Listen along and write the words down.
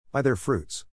By Their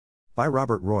Fruits. By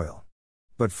Robert Royal.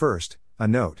 But first, a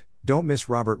note, don't miss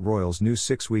Robert Royal's new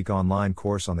 6-week online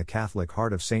course on the Catholic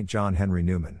Heart of St. John Henry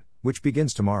Newman, which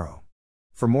begins tomorrow.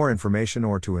 For more information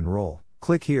or to enroll,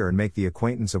 click here and make the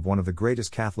acquaintance of one of the greatest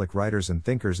Catholic writers and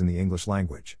thinkers in the English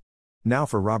language. Now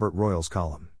for Robert Royal's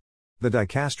column. The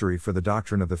Dicastery for the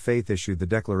Doctrine of the Faith issued the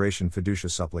Declaration Fiducia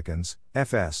Supplicans,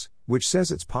 FS, which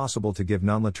says it's possible to give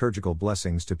non-liturgical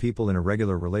blessings to people in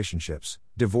irregular relationships,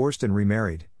 divorced and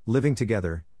remarried, living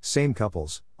together, same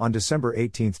couples, on December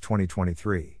 18,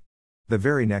 2023. The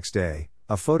very next day,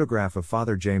 a photograph of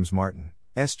Father James Martin,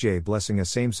 S.J. blessing a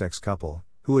same-sex couple,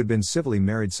 who had been civilly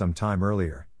married some time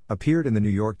earlier, appeared in the New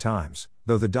York Times,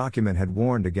 though the document had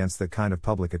warned against that kind of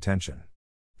public attention.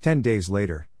 10 days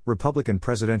later, Republican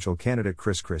presidential candidate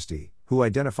Chris Christie, who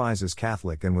identifies as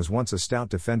Catholic and was once a stout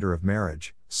defender of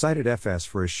marriage, cited FS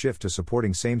for his shift to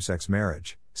supporting same-sex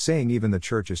marriage, saying even the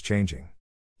church is changing.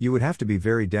 You would have to be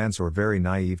very dense or very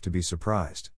naive to be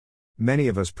surprised. Many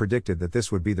of us predicted that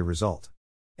this would be the result.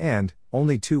 And,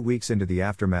 only 2 weeks into the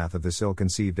aftermath of this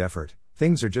ill-conceived effort,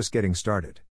 things are just getting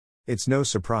started. It's no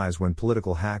surprise when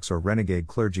political hacks or renegade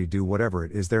clergy do whatever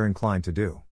it is they're inclined to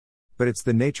do. But it's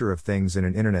the nature of things in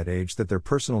an internet age that their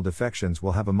personal defections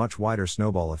will have a much wider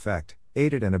snowball effect,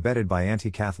 aided and abetted by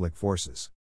anti-Catholic forces.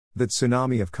 The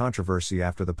tsunami of controversy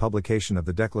after the publication of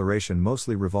the declaration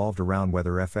mostly revolved around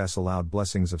whether FS allowed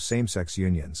blessings of same-sex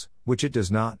unions, which it does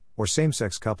not, or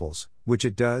same-sex couples, which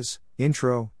it does.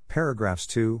 Intro, paragraphs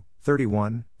 2,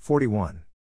 31, 41.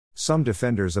 Some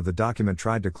defenders of the document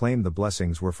tried to claim the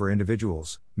blessings were for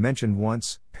individuals, mentioned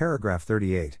once, paragraph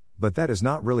 38, but that is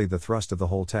not really the thrust of the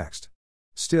whole text.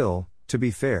 Still, to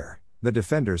be fair, the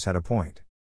defenders had a point.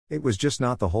 It was just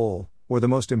not the whole, or the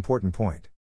most important point.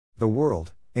 The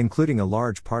world, including a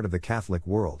large part of the Catholic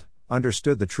world,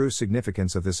 understood the true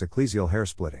significance of this ecclesial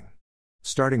hair-splitting.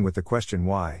 Starting with the question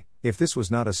why, if this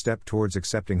was not a step towards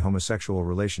accepting homosexual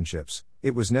relationships,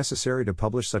 it was necessary to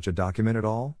publish such a document at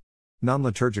all?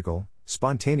 Non-liturgical,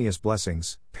 spontaneous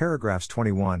blessings, paragraphs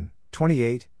 21,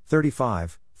 28,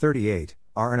 35, 38,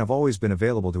 are and have always been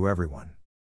available to everyone.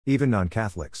 Even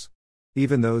non-Catholics.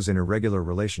 Even those in irregular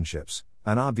relationships,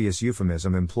 an obvious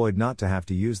euphemism employed not to have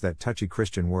to use that touchy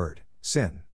Christian word,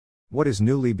 sin. What is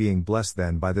newly being blessed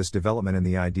then by this development in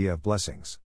the idea of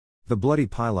blessings? The bloody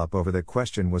pile-up over that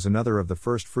question was another of the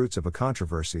first fruits of a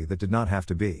controversy that did not have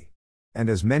to be. And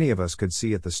as many of us could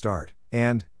see at the start,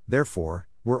 and, therefore,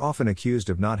 were often accused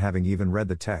of not having even read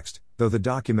the text, though the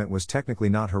document was technically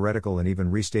not heretical and even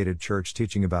restated church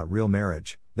teaching about real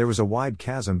marriage, there was a wide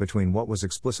chasm between what was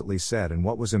explicitly said and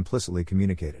what was implicitly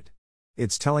communicated.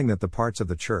 It's telling that the parts of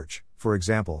the church, for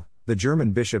example, the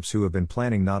German bishops who have been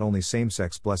planning not only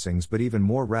same-sex blessings but even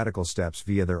more radical steps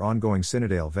via their ongoing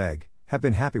synodale VEG, have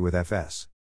been happy with FS.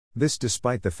 This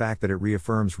despite the fact that it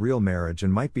reaffirms real marriage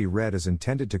and might be read as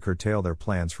intended to curtail their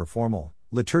plans for formal,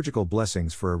 liturgical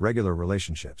blessings for irregular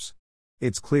relationships.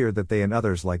 It's clear that they and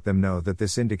others like them know that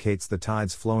this indicates the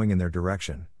tides flowing in their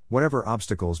direction, whatever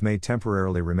obstacles may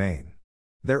temporarily remain.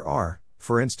 There are,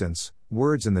 for instance,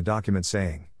 words in the document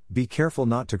saying, "Be careful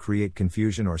not to create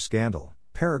confusion or scandal,"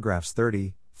 paragraphs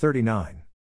 30, 39.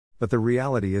 But the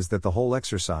reality is that the whole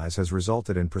exercise has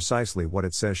resulted in precisely what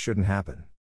it says shouldn't happen.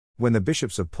 When the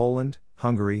bishops of Poland,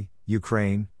 Hungary,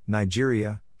 Ukraine,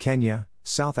 Nigeria, Kenya,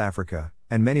 South Africa,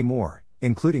 and many more,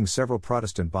 including several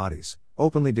Protestant bodies,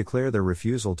 openly declare their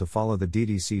refusal to follow the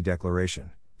DDC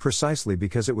declaration, precisely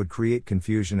because it would create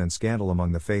confusion and scandal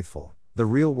among the faithful, the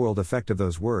real-world effect of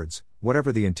those words,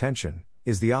 whatever the intention,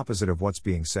 is the opposite of what's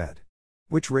being said.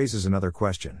 Which raises another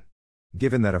question.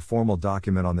 Given that a formal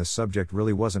document on this subject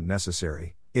really wasn't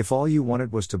necessary, if all you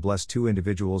wanted was to bless two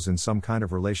individuals in some kind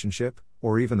of relationship,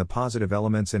 or even the positive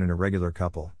elements in an irregular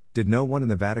couple, did no one in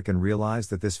the Vatican realize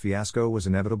that this fiasco was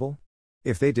inevitable?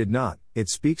 If they did not, it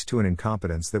speaks to an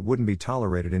incompetence that wouldn't be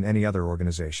tolerated in any other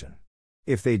organization.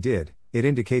 If they did, it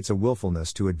indicates a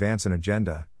willfulness to advance an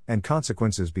agenda, and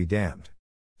consequences be damned.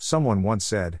 Someone once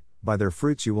said, "By their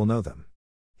fruits you will know them."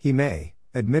 He may,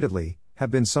 admittedly,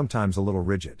 have been sometimes a little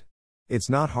rigid. It's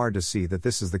not hard to see that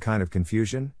this is the kind of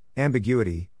confusion,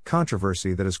 ambiguity,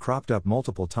 controversy that has cropped up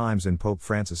multiple times in Pope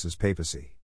Francis's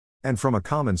papacy. And from a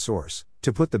common source,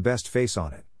 to put the best face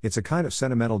on it, it's a kind of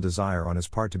sentimental desire on his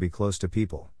part to be close to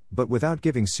people, but without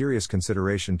giving serious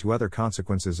consideration to other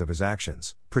consequences of his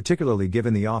actions, particularly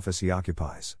given the office he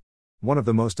occupies. One of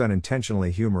the most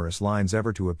unintentionally humorous lines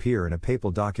ever to appear in a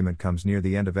papal document comes near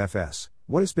the end of FS.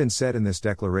 What has been said in this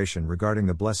declaration regarding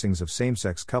the blessings of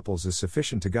same-sex couples is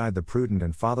sufficient to guide the prudent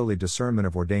and fatherly discernment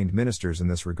of ordained ministers in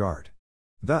this regard.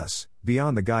 Thus,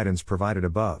 beyond the guidance provided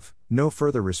above, no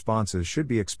further responses should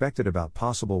be expected about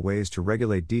possible ways to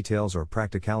regulate details or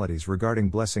practicalities regarding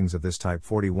blessings of this type.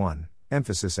 41,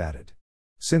 emphasis added.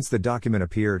 Since the document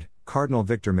appeared, Cardinal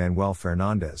Victor Manuel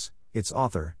Fernandez, its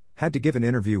author, had to give an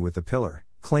interview with the Pillar,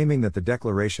 claiming that the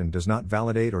declaration does not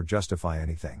validate or justify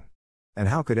anything. And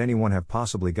how could anyone have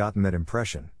possibly gotten that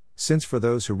impression, since for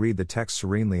those who read the text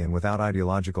serenely and without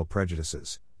ideological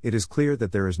prejudices, it is clear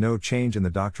that there is no change in the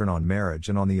doctrine on marriage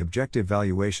and on the objective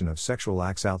valuation of sexual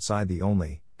acts outside the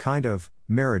only kind of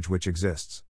marriage which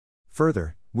exists.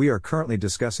 Further, we are currently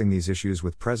discussing these issues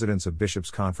with presidents of bishops'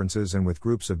 conferences and with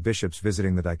groups of bishops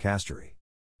visiting the dicastery.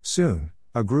 Soon,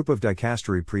 a group of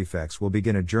dicastery prefects will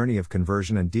begin a journey of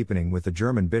conversion and deepening with the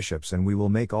German bishops, and we will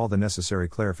make all the necessary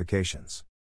clarifications.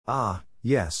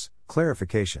 Yes,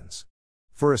 clarifications.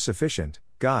 For a sufficient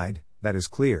guide that is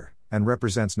clear and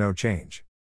represents no change.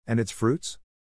 And its fruits?